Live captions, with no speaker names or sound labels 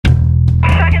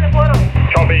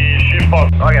Copy, shift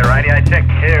box. I get radio check.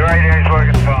 Yeah, radio's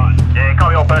working fine. Yeah,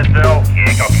 copy all personnel.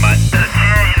 Yeah, copy, mate. There's a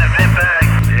chair in the vent bag.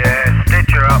 Yeah,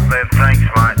 stitch her up there. Thanks,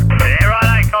 mate. Yeah,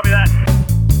 right, copy that.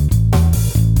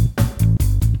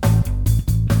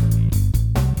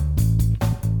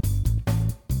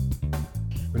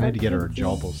 We need to get her a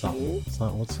job or something.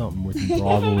 What's something we can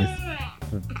bribe her with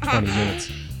for 20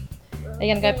 minutes? Are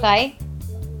you going to go play?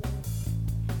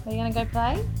 Are you going to go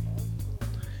play?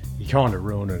 You're kind of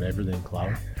ruining everything,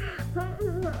 Chloe.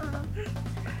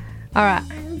 All right.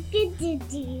 Good to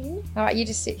do. All right, you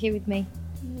just sit here with me.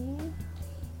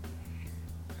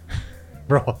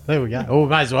 Right, there we go. Oh,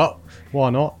 may as well. Why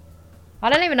not? I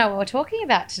don't even know what we're talking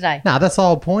about today. No, that's the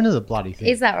whole point of the bloody thing.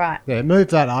 Is that right? Yeah, move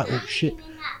that out. Oh, shit.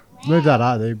 Move that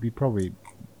out. They'd be probably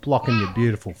blocking your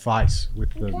beautiful face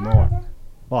with the knife.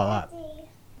 Like that.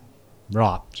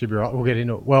 Right, should be right. We'll get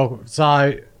into it. Well,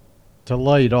 so to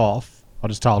lead off, I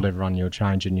just told everyone you were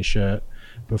changing your shirt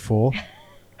before.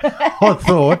 I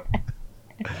thought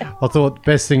the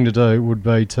best thing to do would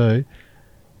be to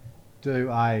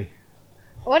do a...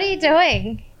 What are you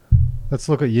doing? Let's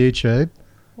look at YouTube.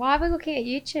 Why are we looking at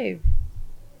YouTube?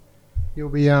 You'll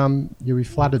be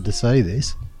flattered to see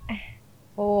this.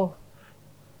 Oh.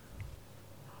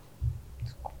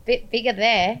 It's a bit bigger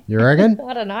there. You reckon?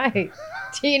 I don't know.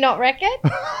 Do you not reckon?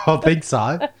 I think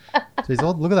so.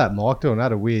 Jeez, look at that mic doing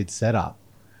that. A weird setup.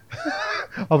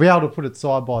 I'll be able to put it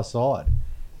side by side.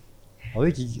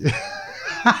 I think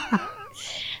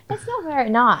That's not very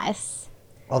nice.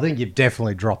 I think you've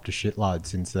definitely dropped a shitload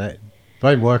since then.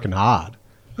 Been working hard.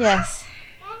 Yes.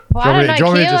 Well, I don't know do you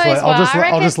want me to just kilos,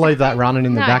 I'll just leave that running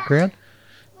in the No. background.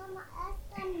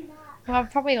 Well,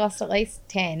 I've probably lost at least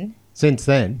 10. Since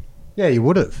then, yeah, you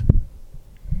would have.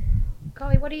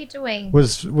 Golly, what are you doing?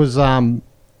 Was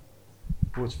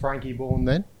Frankie born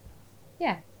then?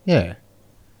 Yeah. Yeah.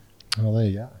 Oh, there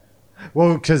you go.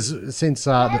 Well, because since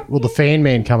the fan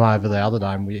man come over the other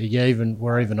day, and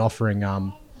we're even offering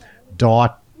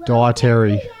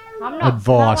dietary I'm not.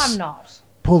 advice. No, I'm not.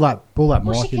 Pull that Well,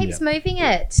 mic she in keeps you. moving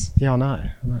it. Yeah, I know.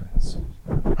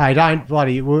 Hey, don't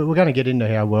bloody. We're going to get into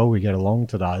how well we get along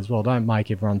today as well. Don't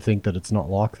make everyone think that it's not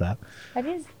like that. It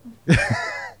is.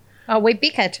 Oh, we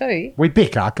bicker too. We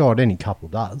bicker. God, any couple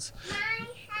does.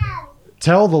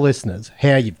 Tell the listeners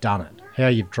how you've done it. How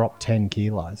you've dropped 10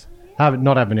 kilos.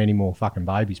 Not having any more fucking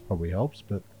babies probably helps,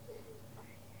 but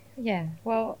Yeah.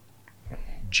 Well,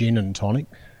 gin and tonic.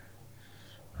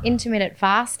 intermittent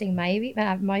fasting maybe,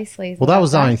 mostly. Is Well, what that I've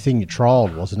was the done. only thing you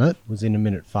trialled, wasn't it? Was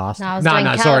intermittent fasting. No, I was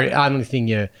doing sorry. Only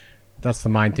thing that's the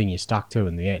main thing you stuck to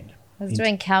in the end. I was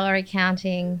doing calorie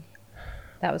counting.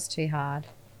 That was too hard.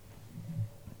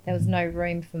 There was no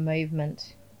room for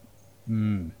movement.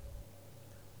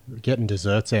 Getting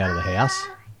desserts out of the house.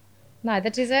 No,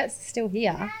 the desserts are still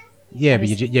here. Yeah, but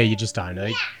you just don't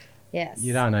eat. Yes.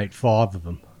 You don't eat 5 of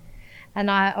them.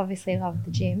 And I obviously love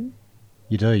the gym.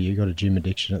 You do. You got a gym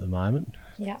addiction at the moment.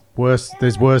 Yeah,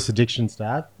 There's worse addictions,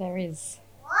 Dad. there is.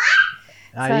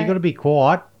 Hey, So- you got to be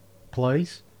quiet,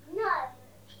 please. No.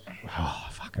 Oh,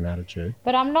 fucking attitude.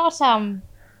 But I'm not.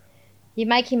 You're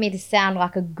making me to sound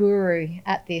like a guru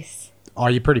at this. Oh,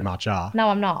 you pretty much are. No,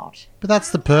 I'm not. But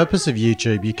that's the purpose of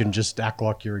YouTube. You can just act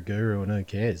like you're a guru and who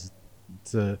cares?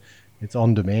 It's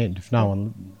on demand. If no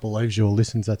one believes you or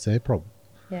listens, that's their problem.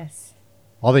 Yes.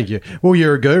 I think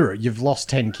you're a guru. You've lost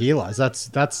 10 kilos.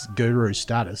 That's guru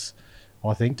status.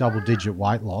 I think double-digit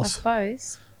weight I loss.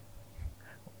 suppose.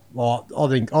 Well, I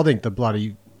think the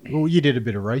bloody... Well, you did a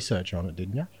bit of research on it,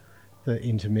 didn't you? The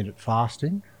intermittent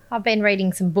fasting. I've been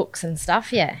reading some books and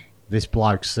stuff. Yeah. This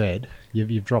bloke said...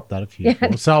 You've dropped that a few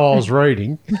times. So I was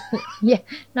reading. Yeah.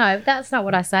 No, that's not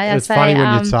what I say. It's I say, funny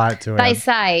when you say it to They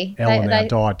say. Ellen, our they,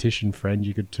 dietitian friend,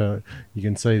 you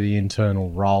can see the internal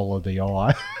roll of the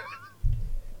eye.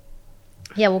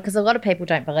 yeah, well, because a lot of people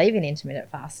don't believe in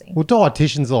intermittent fasting. Well,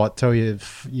 dietitians like tell you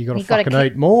you got to You gotta fucking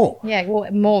eat more. Yeah,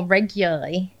 well, more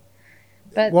regularly.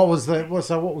 But What was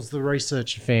the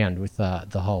research you found with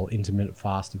the whole intermittent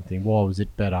fasting thing? Why was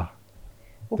it better?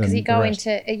 because than you the go rest.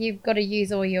 into, you've got to use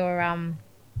all your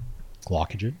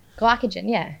Glycogen. glycogen.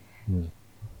 Yeah. Hmm.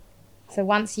 So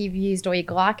once you've used all your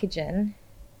glycogen,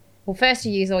 well, first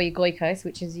you use all your glucose,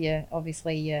 which is your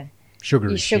Sugar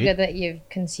your is sugar shit. that you've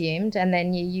consumed, and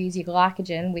then you use your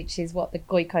glycogen, which is what the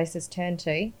glucose has turned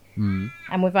to. Mm.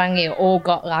 And we've only all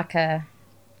got like a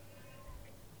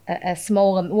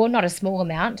small, well, not a small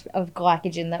amount of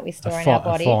glycogen that we store in our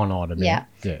body. A finite amount. Yeah.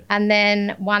 Yeah. And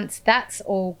then once that's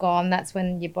all gone, that's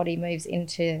when your body moves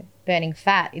into burning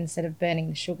fat instead of burning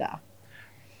the sugar.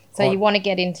 So Oh. you want to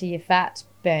get into your fat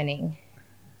burning.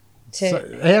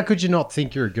 So how could you not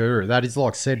think you're a guru? That is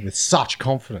like said with such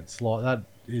confidence. Like that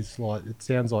is like, it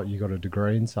sounds like you got a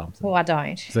degree in something. Well, I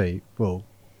don't. See, well,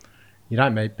 you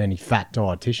don't meet many fat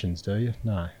dietitians, do you?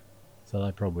 No. So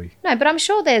they probably... No, but I'm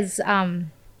sure there's.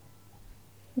 I'm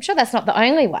sure that's not the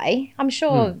only way. I'm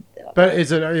sure. But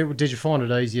did you find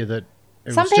it easier that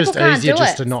it Some was people just can't easier do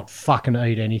just it. to not fucking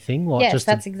eat anything? Like Yes, just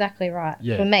that's to, exactly right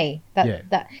Yeah. for me. Yeah.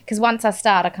 Because once I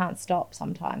start, I can't stop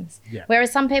sometimes. Yeah.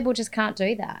 Whereas some people just can't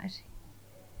do that.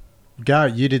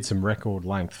 you did some record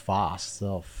length fasts. They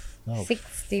were fucking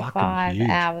 65 huge.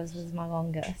 hours was my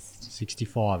longest.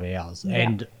 65 hours. Yeah.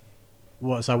 And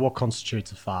what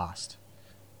constitutes a fast?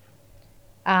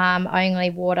 Only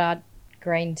water,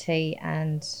 green tea,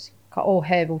 or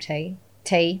herbal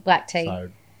tea, black tea, So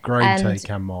green and tea,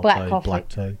 chamomile black tea, coffee. black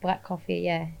tea. Black coffee,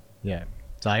 yeah. Yeah.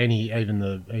 So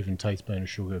even teaspoon of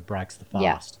sugar breaks the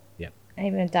Yeah. fast. Yeah.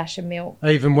 Even a dash of milk.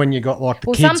 Even when you got like the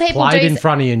Well, some kids people played do in s-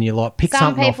 front of you and you like pick Some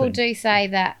something off people it. do say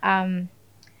that.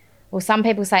 Some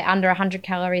people say under 100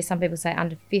 calories. Some people say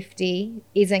under 50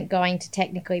 isn't going to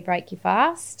technically break your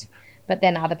fast, but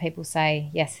then other people say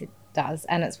yes, it does,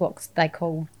 and it's what they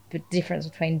call the difference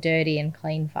between dirty and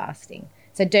clean fasting.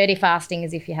 So dirty fasting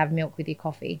is if you have milk with your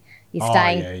coffee. You're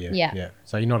staying. Yeah.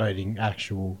 So you're not eating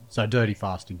actual. So dirty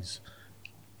fasting's.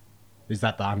 Is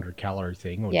that the 100 calorie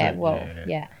thing? Or Yeah. do- Well.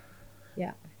 Yeah.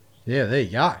 Yeah, there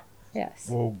you go. Yes.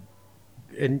 Well,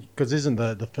 because isn't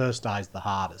the first day is the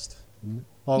hardest?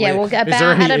 Well, Yeah, well, is there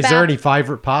about- any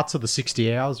favourite parts of the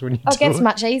 60 hours when you Oh, do it gets it?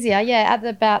 much easier. Yeah, at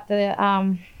about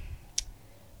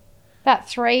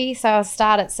 3. So I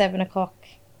start at 7:00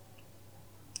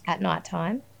 at night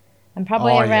time, and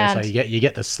probably around so you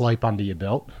get the sleep under your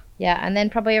belt. and then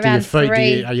probably Do you around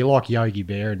 3. are you like Yogi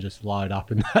Bear and just load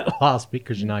up in that last bit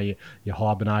because you know you're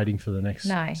hibernating for the next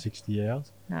No. 60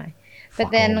 hours? No, Fuck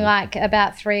but then all. like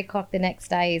about 3:00 the next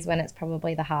day is when it's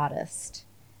probably the hardest.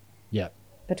 Yeah.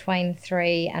 Between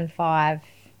 3 and 5,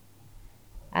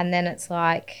 and then it's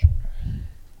like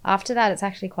after that it's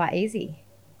actually quite easy.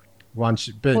 But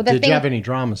Well, the did thing- you have any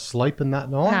drama sleeping that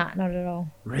night? Nah, not at all.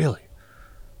 Really?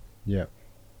 Yeah.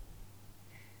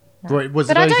 No. Wait, was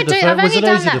But it I easy don't the do- fir- I've was only it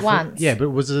done easy that the fir- once. Yeah, but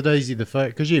was it easy the first?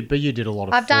 Because you did a lot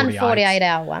of. I've done 48s.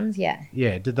 48-hour ones. Yeah.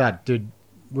 Yeah,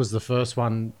 was the first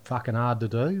one fucking hard to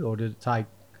do, or did it take?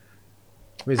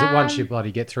 Is it once you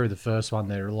bloody get through the first one,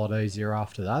 they're a lot easier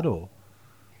after that, or?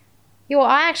 Yeah, well,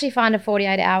 I actually find a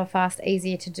 48-hour fast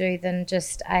easier to do than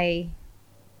just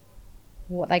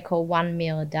what they call one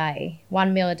meal a day.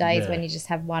 One meal a day is Yeah. when you just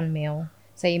have one meal.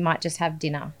 So you might just have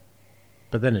dinner.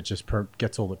 But then it just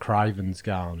gets all the cravings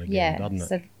going again, Yeah. doesn't it?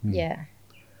 So yeah.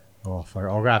 Oh,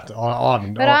 I'll have to. I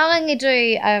haven't. But I only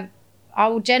do I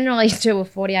will generally do a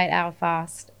 48-hour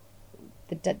fast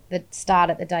the start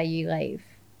at the day you leave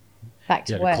back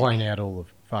to yeah, work. to clean out all the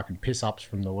fucking piss ups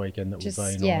from the weekend that Just-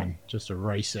 we've been yeah. on, just a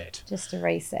reset. Just a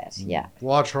reset. Yeah.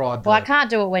 Well, I tried. Well, I can't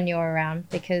do it when you're around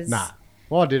because Nah.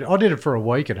 Well, I did it for a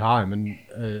week at home, and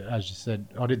as you said,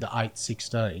 I did the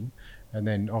 8-16, and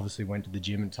then obviously went to the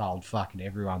gym and told fucking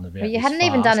everyone about. well, you this hadn't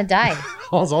even done a fast. day.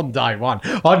 I was on day one.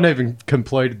 I hadn't even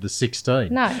completed the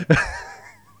 16. No.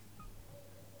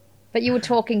 But you were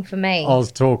talking for me. I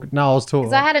was talking.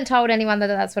 Because I hadn't told anyone that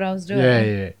that's what I was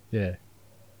doing. Yeah.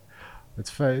 It's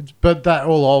fair, but that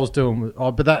all I was doing was.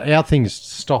 But that our thing's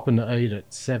stopping to eat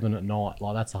at 7 at night.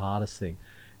 Like that's the hardest thing.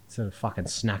 Instead of fucking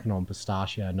snacking on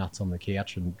pistachio nuts on the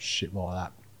couch and shit like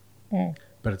that. Mm.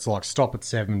 But it's like stop at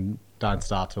 7, don't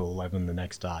start till 11 the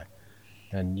next day,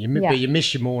 and Yeah. but you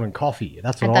miss your morning coffee.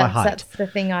 That's what And I hate. that's the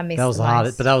thing I miss That was the the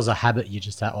hardest, most. but that was a habit you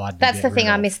just had. I had to That's get the thing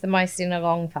rid I of. miss the most in a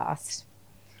long fast.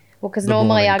 Well, because The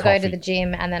normally morning I go to coffee. the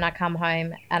gym and then I come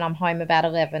home and I'm home about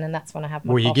 11 and that's when I have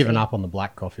my Well, coffee. you're giving up on the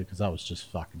black coffee because that was just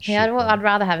fucking shit. Yeah, man. I'd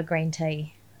rather have a green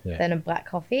tea Yeah. than a black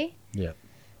coffee. Yeah.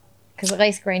 Because at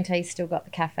least green tea's still got the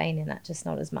caffeine in it, just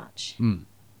not as much.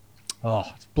 Oh,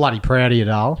 it's bloody proud of you,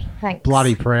 Dale. Thanks.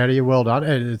 Bloody proud of you. Well done.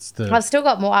 It's the I've still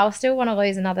got more. I still want to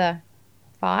lose another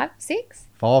 5, 6.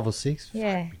 5 or 6.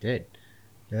 Yeah. Fuck, we did.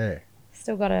 Yeah.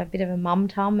 Still got a bit of a mum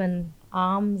tum and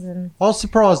arms and I was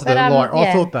surprised But, that, I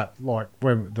yeah. thought that,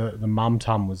 when the mum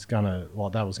tum was gonna,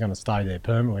 that was gonna stay there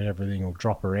permanently. Everything will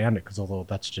drop around it because I thought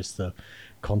that's just the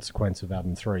consequence of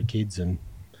having 3 kids. And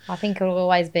I think it'll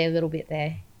always be a little bit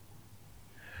there.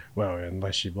 well,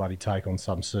 unless you bloody take on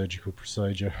some surgical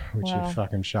procedure, which Well. you've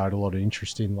fucking showed a lot of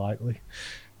interest in lately.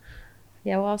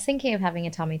 Yeah, well, I was thinking of having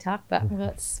a tummy tuck, but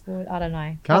I don't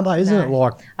know. Can't they? Isn't No. it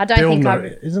like I don't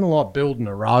think isn't it like building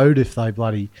a road if they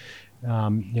bloody,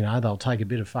 they'll take a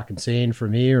bit of fucking sand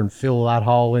from here and fill that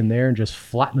hole in there and just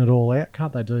flatten it all out?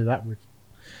 Can't they do that with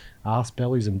arse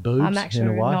bellies and boobs I'm actually in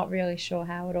a way? not really sure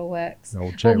how it all works.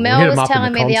 Oh, gee, Well, we'll Mel hit 'em was up in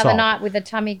telling me the other console. night with the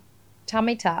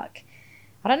tummy tuck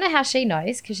I don't know how she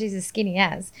knows because she's as skinny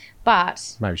as,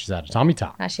 but Maybe she's had a tummy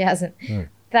tuck. no, she hasn't. Mm.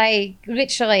 They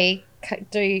literally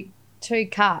do 2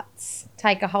 cuts,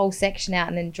 take a whole section out,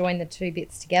 and then join the 2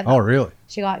 bits together. Oh, really?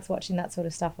 She likes watching that sort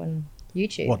of stuff on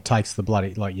YouTube. What takes the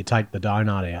bloody, like you take the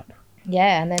donut out.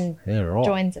 Yeah, and then Yeah, right.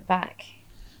 joins it back.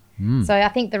 Mm. So I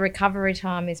think the recovery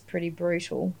time is pretty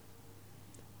brutal,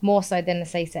 more so than the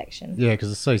C-section. Yeah, because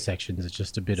the C-section is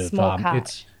just a bit Small of cut,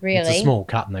 it's really. It's a small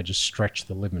cut, and they just stretch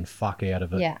the living fuck out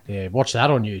of it. Yeah. Watch that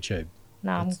on YouTube.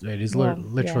 No, It is well,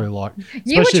 literally like.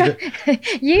 You, especially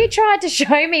you tried to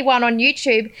show me one on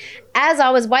YouTube as I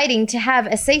was waiting to have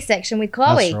a C-section with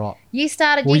Chloe. That's right. You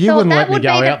started. Well, You you thought wouldn't that let me would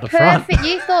go be out the the front. perfect.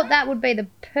 You thought that would be the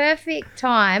perfect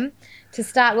time to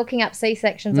start looking up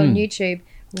C-sections on YouTube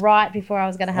right before I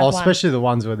was going to have one. especially the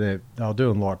ones where they're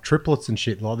doing like triplets and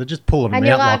shit. Like they're just pulling And them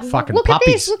you're out like, like fucking look puppies.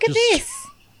 at this! Look at Just- this!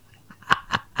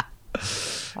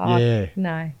 Oh, Yeah.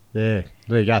 No. Yeah,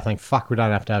 there you go. Thank fuck we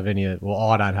don't have to have any. Well,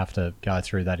 I don't have to go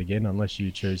through that again unless you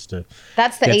choose to.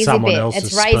 That's the Get easy someone bit. else's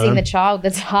It's raising sperm. the child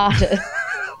that's harder.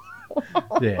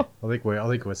 Yeah, I think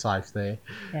we're safe there.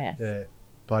 Yeah. Yeah,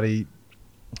 bloody,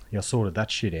 I sorted that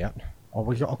shit out.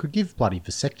 Oh, I could give bloody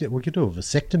vasectomy. We could do a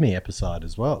vasectomy episode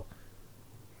as well.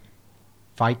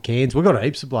 Fake cans. We've got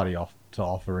heaps of bloody to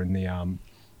offer in the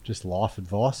just life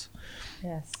advice,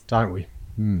 Yes. don't we?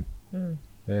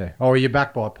 Yeah. Oh, you're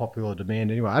back by popular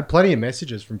demand anyway. I had plenty of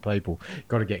messages from people.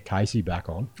 Got to get Casey back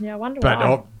on. Yeah, I wonder But, why.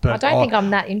 oh, but I don't think I'm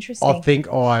that interesting. I think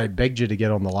I begged you to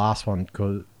get on the last one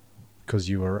because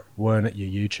you weren't at your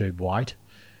YouTube weight,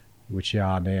 which you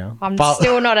are now. I'm But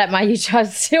still not at my YouTube. I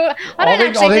think- don't I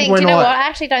actually think think. when Do you know I- what? I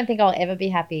actually don't think I'll ever be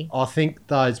happy. I think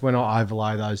when I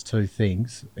overlay those 2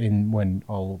 things when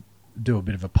I'll do a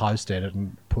bit of a post edit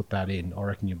and put that in, I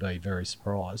reckon you'll be very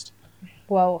surprised.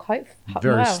 Well,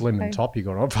 Very slim and top you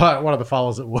got on. But one of the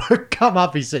fellas at work come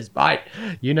up, he says, mate,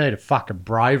 you need a fucking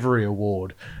bravery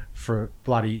award for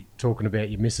bloody talking about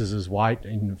your missus's weight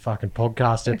in the fucking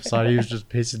podcast episode. He was just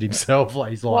pissing himself.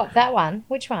 Like, he's like, What, that one?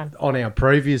 Which one? on our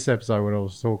previous episode when I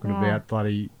was talking Oh. about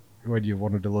bloody when you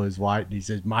wanted to lose weight, and he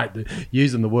says, mate,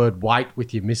 using the word weight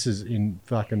with your missus in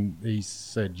fucking, he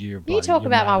said, You talk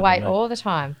about my weight all the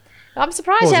time. I'm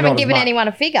surprised Well, you it's haven't not as given much. anyone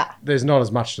a figure. There's not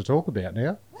as much to talk about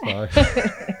now. So.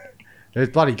 There's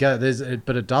bloody go.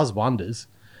 But it does wonders.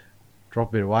 Drop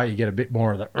a bit of weight, you get a bit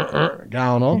more of the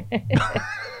going on.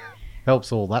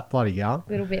 Helps all that bloody going. A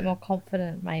little bit more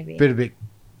confident, maybe. A bit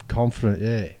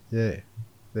confident, yeah.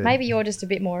 Maybe you're just a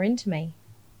bit more into me.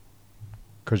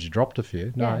 Because you dropped a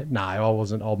few. Yeah. No, I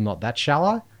wasn't. I'm not that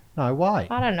shallow. No way.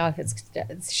 I don't know if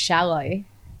it's shallow.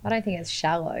 I don't think it's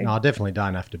shallow. No, I definitely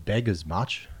don't have to beg as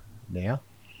much now.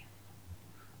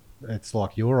 It's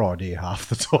like your idea half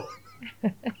the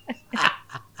time.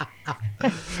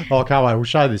 Oh, can't wait. We'll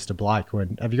show this to Blake.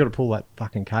 Have you got to pull that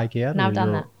fucking cake out? No, or I've done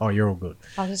you're that. Oh, you're all good.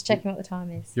 I was just checking what the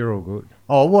time is. You're all good.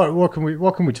 Oh, what can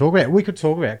we talk about? We could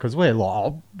talk about because we're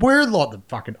like the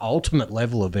fucking ultimate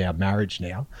level of our marriage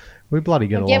now. We bloody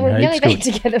get Yeah, along we've heaps nearly good.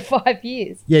 been together 5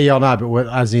 years. Yeah, I know, but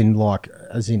as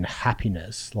in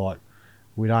happiness, like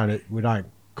we don't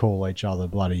call each other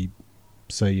bloody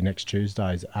see you next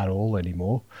Tuesdays at all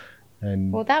anymore,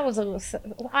 and Well, that was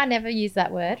I never used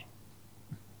that word.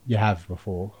 you have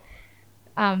before,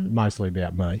 mostly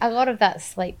about me. A lot of that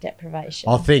sleep deprivation.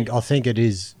 I think it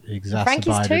is exacerbated.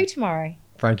 Frankie's 2 tomorrow.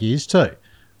 Frankie is too.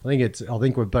 I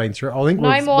think we've been through. I think No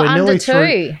we're more under nearly 2.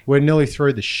 through. We're nearly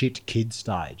through the shit kid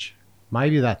stage.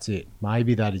 Maybe that's it.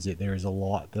 Maybe that is it. There is a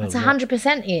lot. It's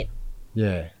 100% it.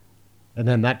 Yeah, and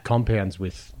then that compounds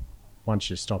with once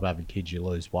you stop having kids, you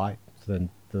lose weight. Then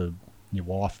your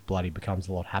wife bloody becomes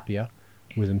a lot happier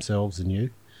with themselves and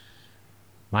you.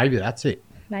 Maybe that's it.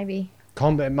 Maybe.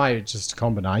 Maybe it's just a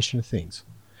combination of things.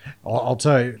 I'll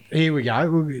tell you. Here we go.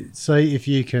 We'll see if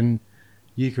we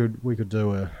could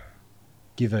do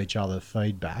give each other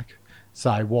feedback.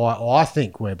 Say why I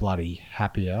think we're bloody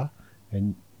happier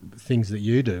and things that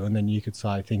you do, and then you could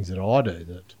say things that I do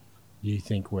that you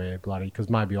think we're bloody, because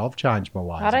maybe I've changed my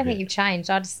ways. I a don't bit. think you've changed.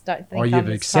 I just don't think you've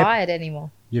I'm accept- tired anymore.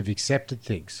 You've accepted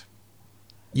things.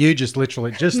 You just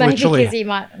literally, Maybe because you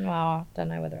might. Well, I don't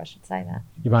know whether I should say that.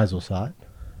 you may as well say it.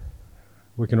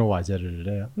 We can always edit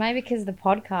it out. Maybe because the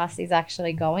podcast is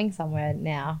actually going somewhere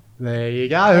now, There you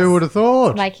go. Who would have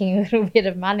thought? making a little bit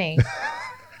of money.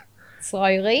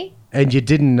 Slowly. And you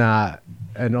didn't.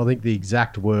 And I think the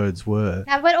exact words were,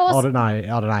 But also, I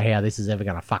don't know how this is ever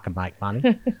going to fucking make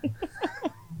money.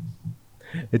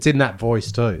 It's in that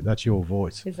voice too. That's your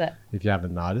voice. is it? If you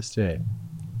haven't noticed, yeah.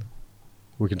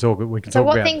 We can talk. We can So talk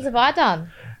what about. things have I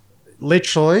done?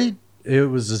 Literally, it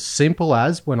was as simple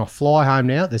as when I fly home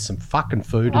now. There's some fucking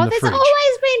food in Oh, the there's fridge.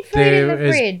 always been food in the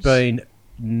has fridge. been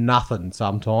nothing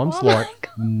sometimes, Oh my like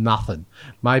nothing.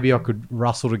 Maybe I could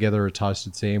rustle together a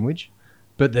toasted sandwich,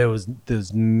 but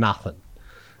there's nothing.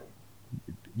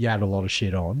 You had a lot of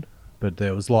shit on, but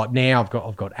there was like now I've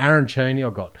got arancini,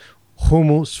 I've got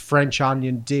hummus, French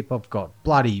onion dip, I've got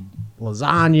bloody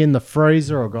lasagna in the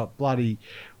freezer, I've got bloody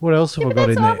what else have I But got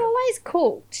that's in what I've there? always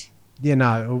cooked. You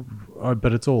know,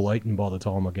 but it's all eaten by the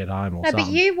time I get home or No, something.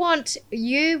 but you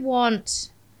want,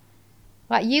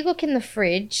 like, you look in the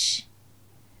fridge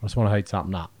I just want to heat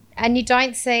something up. and you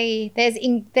don't see,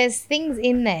 there's things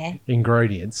in there.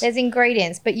 Ingredients. There's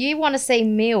ingredients, but you want to see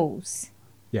meals.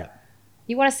 Yeah.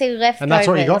 You want to see leftovers. And that's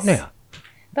what you got now.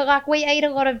 But, like, we eat a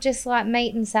lot of just, like,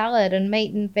 meat and salad and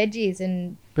meat and veggies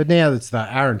and... But now it's the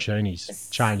arancini's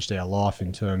changed our life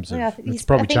in terms of... Yeah, it's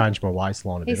probably I think changed my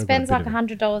waistline a He bit. I've got spends a like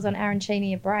bit of $100 on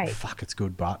arancini a break. Fuck, it's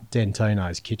good, but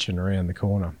Dentino's kitchen around the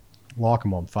corner. Like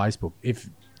them on Facebook.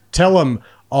 Tell them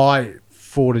I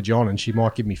forwarded John and she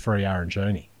might give me free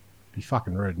arancini. Be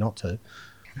fucking rude not to.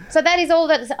 So that is all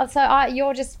that... So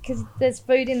you're just... Because there's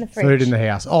food in the fridge. Food in the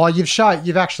house. Oh,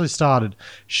 you've actually started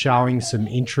showing some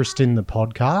interest in the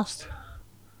podcast.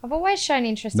 I've always shown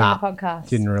interest Nah, in the podcast.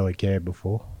 Didn't really care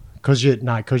before. Because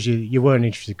you weren't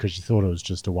interested because you thought it was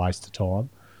just a waste of time.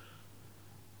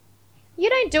 You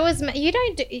don't do as much...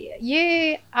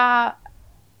 You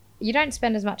don't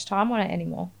spend as much time on it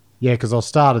anymore. Yeah, because I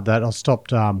started that. I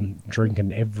stopped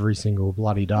drinking every single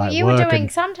bloody day at You work. were doing...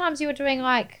 and Sometimes you were doing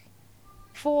like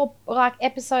 4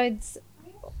 episodes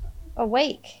a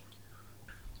week.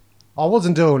 I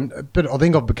wasn't doing... But I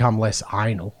think I've become less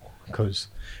anal because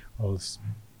I was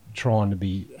trying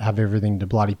to have everything to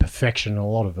bloody perfection. A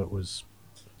lot of it was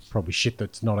probably shit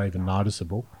that's not even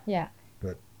noticeable. Yeah.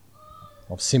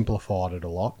 I've simplified it a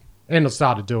lot. And I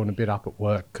started doing a bit up at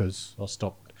work because I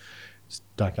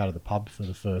don't go to the pub for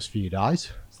the first few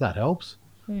days. So that helps.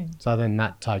 So then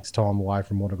that takes time away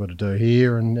from what I've got to do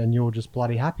here and you're just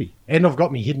bloody happy. And I've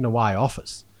got me hidden away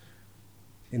office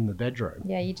in the bedroom.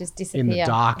 Yeah, you just disappear. In the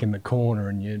dark in the corner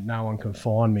and no one can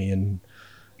find me and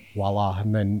voila.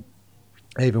 And then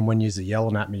even when you're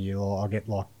yelling at me, I get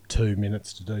like 2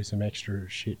 minutes to do some extra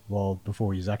shit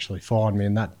before you actually find me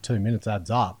and that 2 minutes adds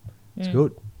up. It's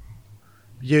good.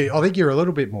 I think you're a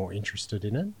little bit more interested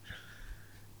in it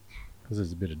because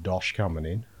there's a bit of dosh coming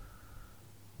in.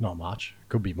 Not much.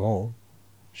 Could be more.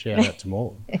 Shout out to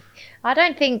more. I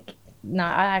don't think... No,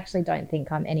 I actually don't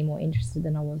think I'm any more interested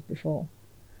than I was before.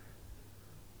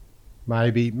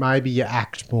 Maybe you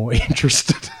act more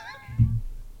interested.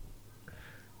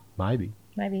 Maybe.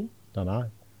 Don't know.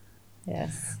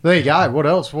 Yes. There you go. What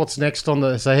else? What's next on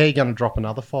the... So how are you going to drop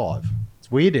another 5?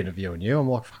 It's weird interviewing you. I'm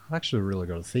like, fuck, I've actually really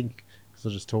got to think because I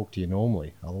just talk to you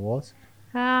normally otherwise.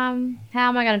 How am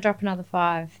I going to drop another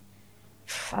 5?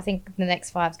 I think the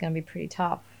next 5 is going to be pretty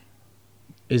tough.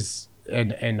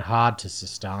 And hard to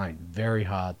sustain. Very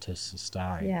hard to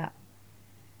sustain.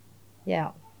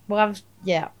 Yeah. Well,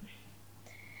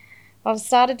 I've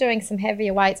started doing some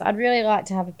heavier weights. I'd really like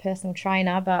to have a personal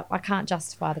trainer, but I can't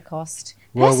justify the cost.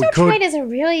 Well, we Personal could- trainers are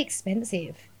really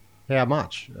expensive. How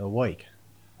much a week?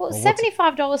 Well, Well, what's-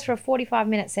 $75 for a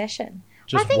 45-minute session.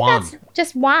 Just I think one. that's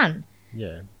just one.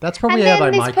 Yeah. That's And probably how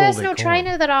then they this make all personal their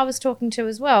trainer that I was talking to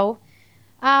as well,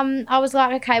 I was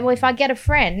like, okay, well, if I get a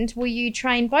friend, will you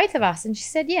train both of us? And she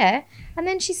said, yeah. And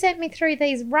then she sent me through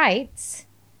these rates.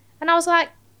 And I was like,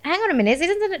 hang on a minute,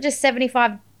 isn't it just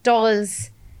 $75,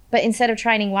 but instead of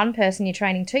training one person, you're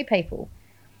training 2 people?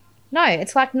 No,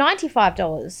 it's like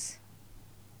 $95,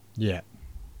 Yeah.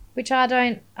 which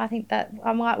I think that,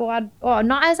 I'm like, well, I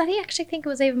actually think it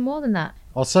was even more than that.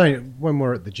 I was saying, when we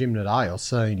were at the gym today, I was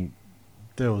saying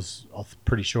I'm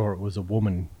pretty sure it was a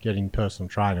woman getting personal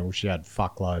trainer. Well, she had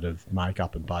fuckload of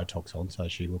makeup and Botox on, so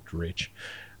she looked rich.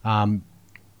 And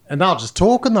they were just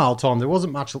talking the whole time. There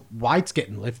wasn't much weights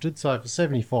getting lifted, so for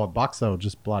 $75, they were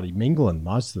just bloody mingling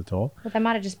most of the time. But they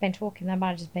might have just been talking. They might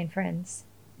have just been friends.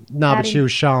 No, How but do she you-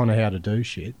 was showing her how to do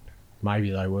shit.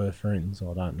 Maybe they were friends.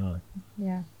 I don't know.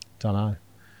 Yeah. Don't know.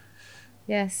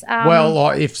 Yes. Well,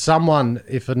 like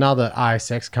if another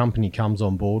ASX company comes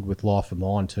on board with Life of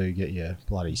Mine to get your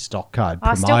bloody stock code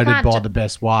I still promoted can't by the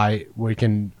best way, we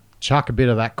can chuck a bit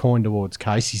of that coin towards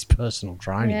Casey's personal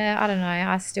training. yeah, I don't know.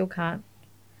 I still can't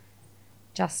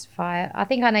justify it. I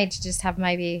think I need to just have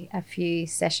maybe a few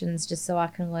sessions just so I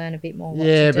can learn a bit more what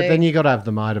Yeah, to but do. then you got to have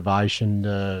the motivation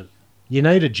to... You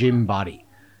need a gym buddy.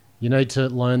 You need to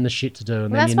learn the shit to do.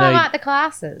 And Well, then that's you why need... I like the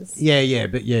classes.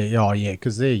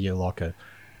 Because there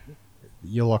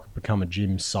you're become a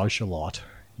gym socialite.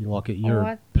 You're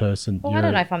a person. Well, I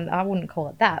don't know if I wouldn't call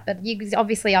it that, but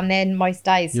obviously I'm there most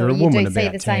days, so You're a you woman do see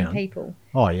about the same town. people.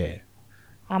 Oh, yeah.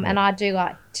 And I do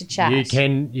like to chat.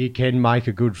 You can make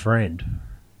a good friend.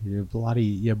 You're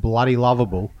bloody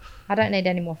lovable. I don't need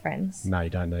any more friends. No, you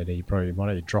don't need it. You probably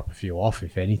might need to drop a few off,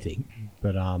 if anything.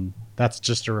 But that's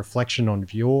just a reflection on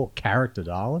your character,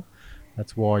 darling.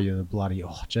 That's why you're the bloody... Oh,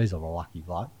 jeez, I'm a lucky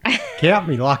bloke. Count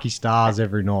me lucky stars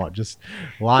every night. Just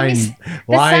lay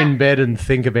in bed and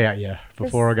think about you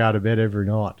before I go to bed every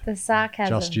night. The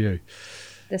sarcasm. Just you.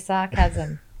 The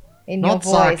sarcasm in Not your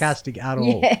voice. sarcastic at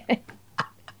all. Yeah.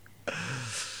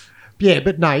 Yeah,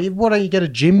 but no, why don't you get a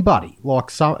gym buddy?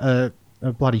 Like a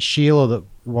bloody Sheila that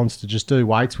wants to just do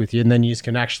weights with you, and then you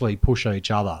can actually push each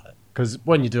other. Because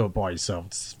when you do it by yourself,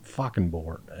 it's fucking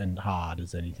boring and hard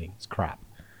as anything. It's crap.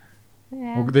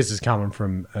 Yeah. Well, this is coming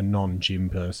from a non-gym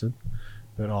person,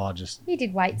 but I just... You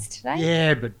did weights today.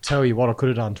 Yeah, but tell you what, I could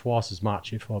have done twice as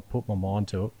much if I put my mind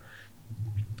to it.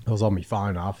 I was on my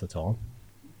phone half the time.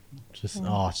 It's just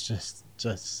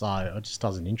so... It just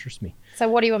doesn't interest me. So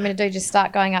what do you want me to do? Just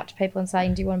start going up to people and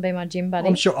saying, do you want to be my gym buddy?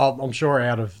 I'm sure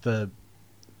out of the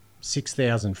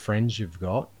 6,000 friends you've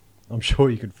got, I'm sure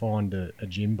you could find a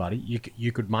gym buddy.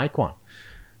 You could make one.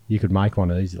 You could make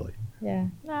one easily. Yeah.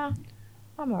 No,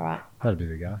 I'm all right. That'd be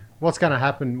the go. What's going to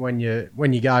happen when you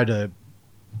go to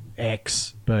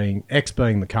X being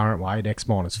the current weight, X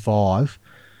minus 5?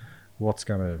 You're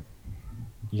gonna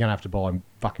have to buy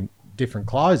fucking different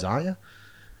clothes, aren't you?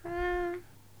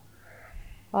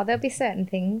 Oh, there'll be certain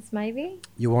things, maybe.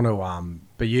 You want to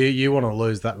but you want to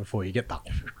lose that before you get that.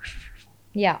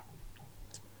 Yeah.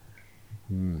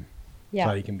 Yeah.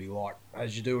 So you can be like,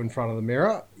 as you do in front of the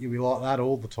mirror, you'll be like that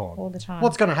all the time. All the time.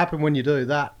 What's going to happen when you do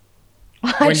that?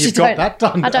 I When you've got that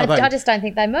done? I just don't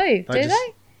think they move, do just-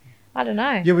 they? I don't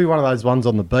know. You'll be one of those ones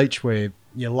on the beach where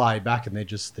you lay back and they're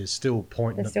still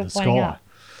pointing They're at still the pointing sky. up.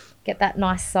 Get that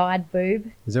nice side boob.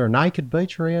 Is there a naked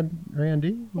beach around here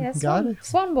we Yeah, can go to?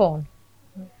 Swanbourne.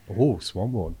 Oh,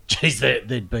 Swanbourne. Jeez,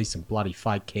 there'd be some bloody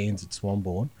fake cans at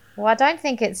Swanbourne. Well, I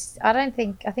think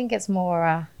it's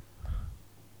more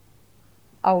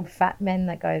old fat men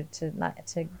that go to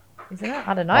isn't it?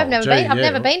 I don't know. I've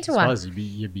never been to one. I suppose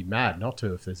you'd be mad not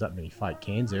to if there's that many fake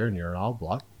cans there and you're an old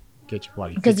bloke. Get your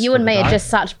bloody Because fix you for and the me are day. just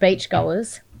such beach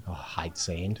goers. Oh, I hate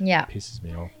sand. Yeah. It pisses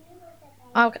me off.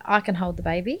 I can hold the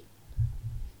baby.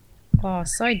 Oh,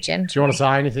 so gentle. Do you want to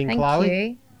say anything, Thank Chloe?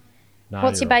 you. No,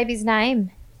 What's your you're- baby's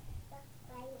name?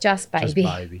 Just baby.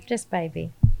 Just baby. Just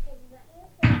baby.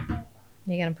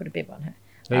 You're going to put a bib on her.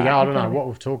 There you go. Alright, I don't know put a what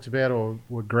we've talked about or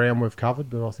what ground we've covered,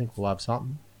 but I think we'll have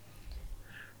something.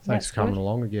 Thanks That's for coming good.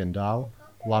 along again, darling.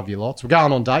 Love you lots. We're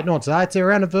going on date night today. It's our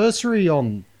anniversary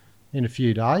in a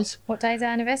few days. What day's our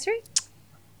anniversary?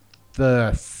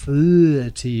 The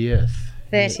 30th.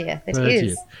 30th. It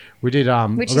is. We did Which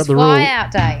I got is the fly rule.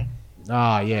 out day.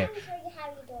 Ah, yeah.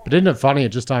 But isn't it funny? It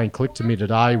just only clicked to me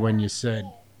today when you said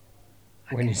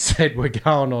we're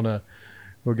going on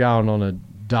a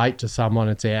date to someone.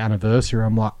 It's our anniversary.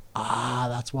 I'm like,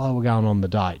 that's why we're going on the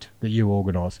date that you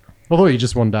organised. I thought you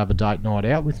just wanted to have a date night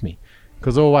out with me,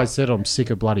 because I always said I'm sick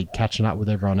of bloody catching up with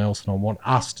everyone else and I want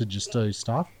us to just do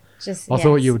stuff. I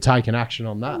thought you were taking action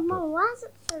on that. But, Mum, why is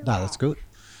it so no, that's good.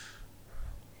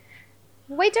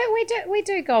 We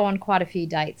do go on quite a few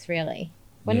dates, really.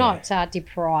 We're Yeah. not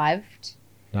deprived.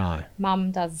 No,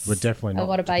 Mum does we're definitely not a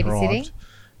lot of deprived. babysitting.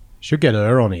 Should get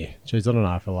her on here. Jeez, I don't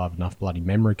know if I'll have enough bloody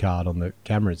memory card on the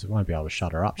cameras. It won't be able to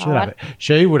shut her up.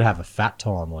 She would have a fat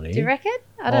time on here. Do you reckon?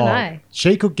 I don't know.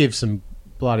 She could give some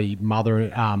bloody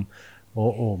mother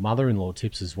or mother-in-law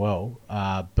tips as well.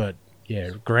 But yeah,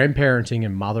 grandparenting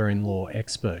and mother-in-law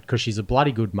expert, because she's a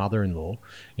bloody good mother-in-law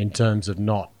in terms of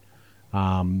not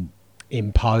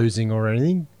imposing or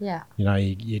anything. Yeah. You know,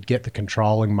 you'd get the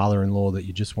controlling mother-in-law that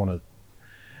you just want to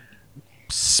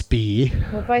spear.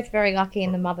 We're both very lucky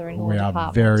in the mother-in-law We are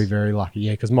department. very, very lucky.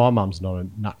 Yeah, because my mum's not a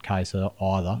nutcase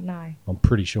either. No. I'm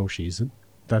pretty sure she isn't.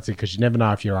 That's it, because you never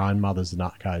know if your own mother's a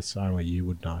nutcase. Only you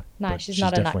would know. No, But she's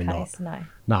not a definitely nutcase. No.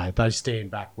 No, they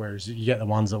stand back, whereas you get the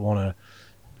ones that want to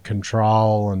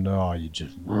control and, you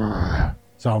just...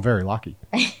 So I'm very lucky.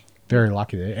 Very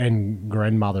lucky there. And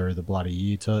grandmother of the bloody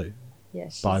year too, Yeah,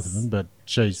 she's, both of them. But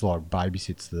she's like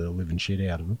babysits the living shit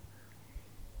out of them.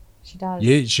 She does.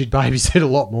 Yeah, she'd babysit a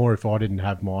lot more if I didn't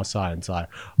have my say and say.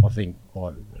 I think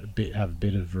I have a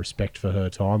bit of respect for her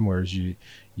time, whereas you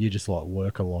just like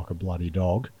work her like a bloody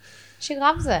dog. She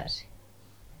loves it.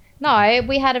 No, I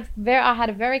had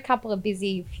a very couple of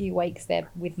busy few weeks there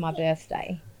with my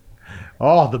birthday.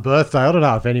 Oh, the birthday. I don't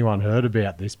know if anyone heard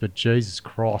about this, but Jesus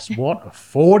Christ, what a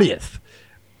 40th.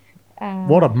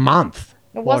 What a month.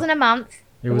 It wasn't a month.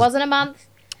 It was- wasn't a month.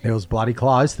 It was bloody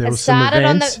close. There It was some started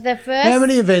on events. the first. How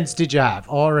many events did you have?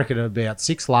 I reckon about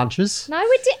 6 lunches. No,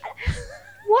 we did.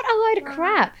 What a load of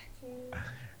crap.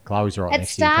 Chloe's right It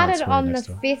next to you. You can't started swear on the next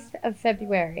to her. 5th of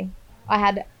February. I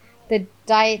had the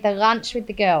lunch with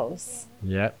the girls,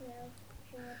 Yep.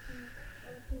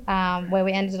 where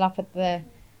we ended up at the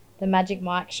Magic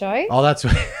Mike show. Oh, that's.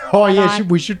 Oh, And yeah. I-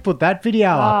 We should put that video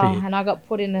up here. And I got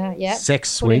put in a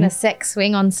Sex put in swing. a sex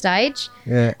swing on stage,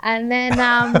 Yeah. and then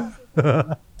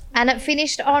and it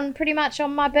finished on pretty much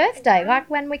on my birthday, like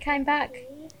when we came back.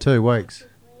 2 weeks.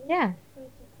 Yeah,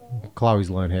 Chloe's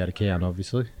learned how to count,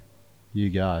 obviously. You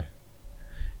go.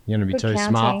 You're going to be Good too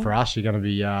smart counting. for us. You're going to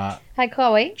be Hey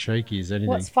Chloe, cheeky as anything.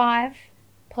 what's 5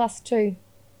 plus 2?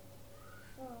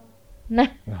 No.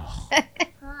 Oh, 5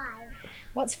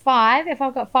 What's 5 if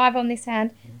I've got 5 on this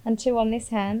hand and 2 on this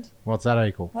hand? what's that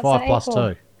equal? What's 5 that plus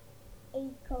equal? 2.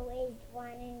 equals 1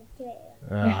 and 2.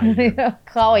 Ah, you-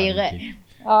 Chloe,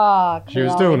 oh, she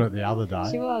was Chloe. doing it the other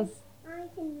She day. was. I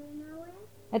can know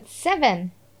it. It's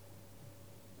 7.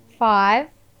 5,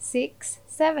 6,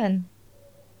 7.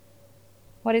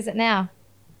 What is it now?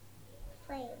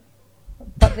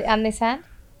 3, And this hand?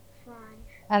 5,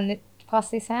 And plus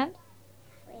this hand?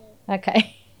 3.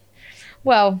 Okay.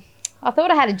 Well, I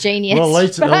thought I had a genius, Well, at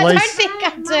least- but at I least- don't think I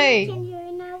Mama, do. can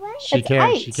you know it? She It's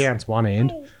counts. 8. She counts one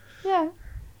end. Yeah.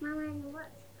 Mama, what's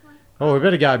Oh, we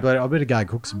better go. I better go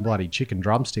cook some bloody chicken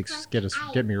drumsticks.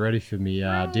 Get me ready for me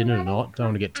dinner tonight. Don't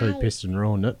want to get too pissed and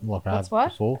ruin it like I What's have what?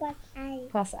 before. plus 8?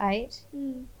 Plus 8.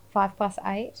 Mm. 5 plus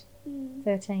 8. Mm.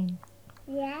 13.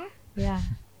 Yeah? Yeah.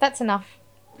 That's enough.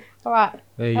 All right.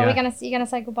 There you Are go. you gonna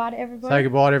say goodbye to everybody? Say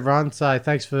goodbye to everyone. Say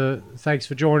thanks for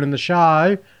joining the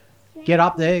show. Get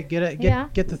up there. Yeah.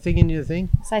 Get the thing into the thing.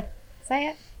 Say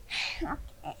it.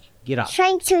 Get up.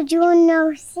 Thanks for doing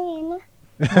no sin.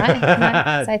 No.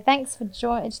 Say thanks for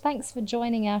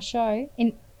joining our show.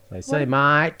 Say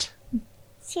mate.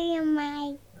 See you,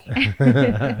 mate.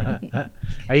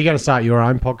 Are you going to start your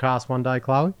own podcast one day,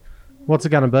 Chloe? What's it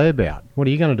going to be about? What are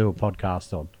you going to do a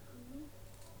podcast on?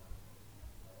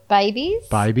 Babies.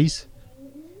 Babies.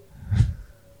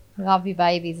 Love your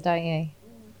babies, don't you?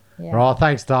 Yeah. Right,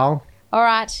 thanks, darling. All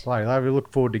right. Chloe, we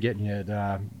look forward to getting you.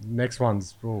 Next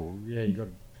one's, oh, yeah, you got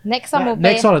Next one will be.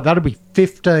 next one, that'll be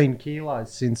 15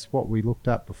 kilos since what we looked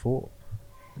at before.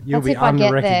 You'll That's be if I get there.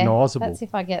 unrecognisable. That's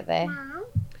if I get there. Mom,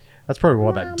 That's probably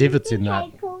why Mom, that divot's in did that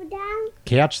I cool down?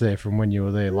 couch there from when you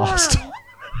were there last time.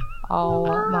 Oh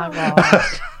my god,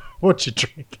 What's your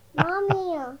drink?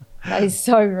 Mommy. that is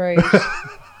so rude.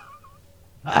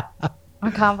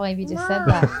 I can't believe you just said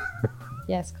that.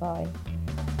 Yes, Chloe.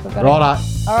 We've got to- Righto.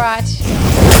 All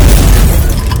right.